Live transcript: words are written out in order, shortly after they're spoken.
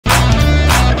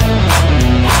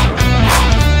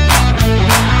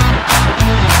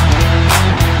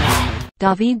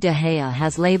David De Gea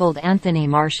has labelled Anthony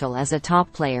Martial as a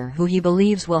top player who he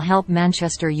believes will help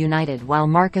Manchester United while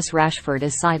Marcus Rashford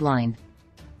is sidelined.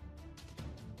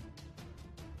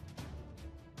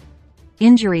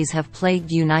 Injuries have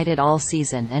plagued United all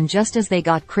season, and just as they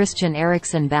got Christian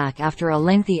Eriksen back after a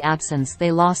lengthy absence,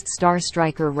 they lost star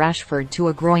striker Rashford to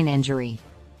a groin injury.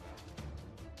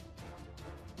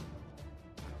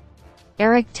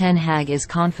 Erik ten Hag is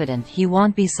confident he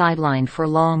won't be sidelined for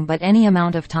long, but any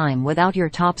amount of time without your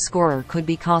top scorer could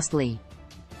be costly.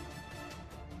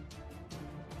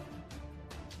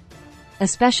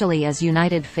 Especially as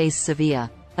United face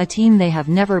Sevilla, a team they have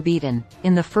never beaten,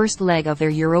 in the first leg of their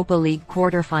Europa League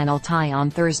quarter-final tie on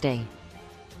Thursday.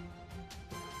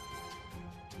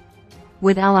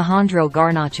 With Alejandro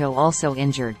Garnacho also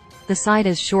injured, the side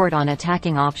is short on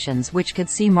attacking options, which could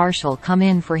see Martial come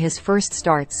in for his first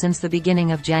start since the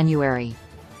beginning of January.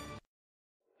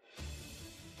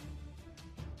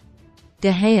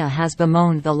 De Gea has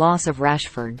bemoaned the loss of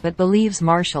Rashford but believes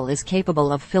Martial is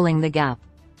capable of filling the gap.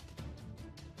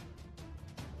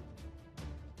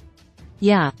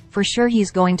 "Yeah, for sure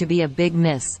he's going to be a big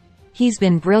miss. He's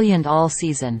been brilliant all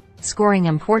season, scoring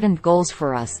important goals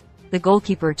for us," the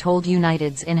goalkeeper told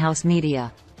United's in-house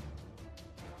media.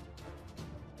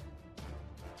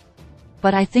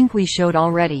 "But I think we showed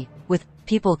already, with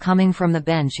people coming from the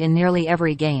bench in nearly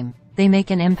every game, they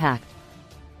make an impact.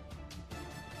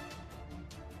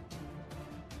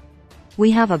 We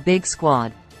have a big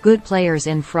squad, good players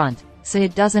in front, so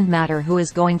it doesn't matter who is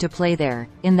going to play there,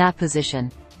 in that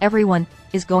position. Everyone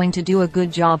is going to do a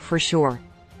good job for sure.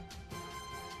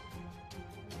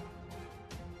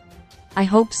 I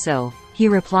hope so," he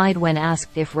replied when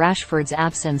asked if Rashford's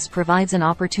absence provides an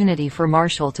opportunity for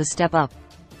Martial to step up.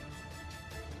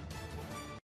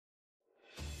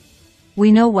 "We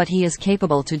know what he is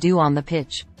capable to do on the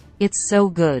pitch. It's so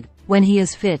good. When he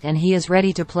is fit and he is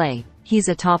ready to play, he's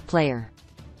a top player.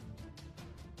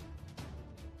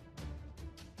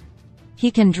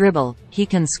 He can dribble, he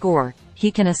can score,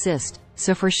 he can assist,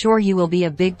 so for sure he will be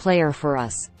a big player for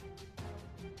us."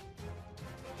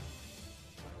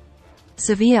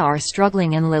 Sevilla are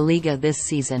struggling in La Liga this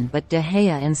season, but De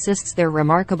Gea insists their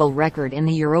remarkable record in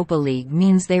the Europa League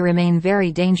means they remain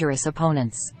very dangerous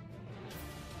opponents.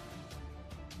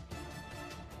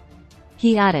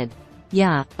 He added,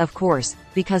 "Yeah, of course,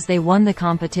 because they won the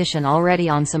competition already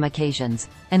on some occasions,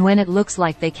 and when it looks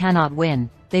like they cannot win,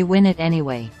 they win it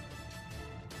anyway.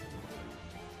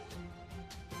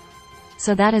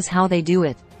 So that is how they do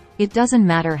it. It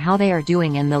doesn't matter how they are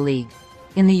doing in the league.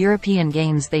 In the European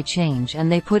games they change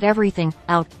and they put everything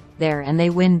out there and they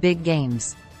win big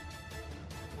games.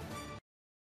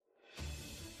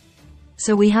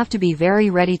 So we have to be very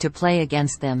ready to play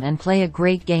against them and play a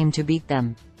great game to beat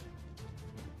them."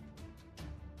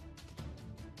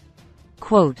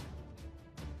 Quote,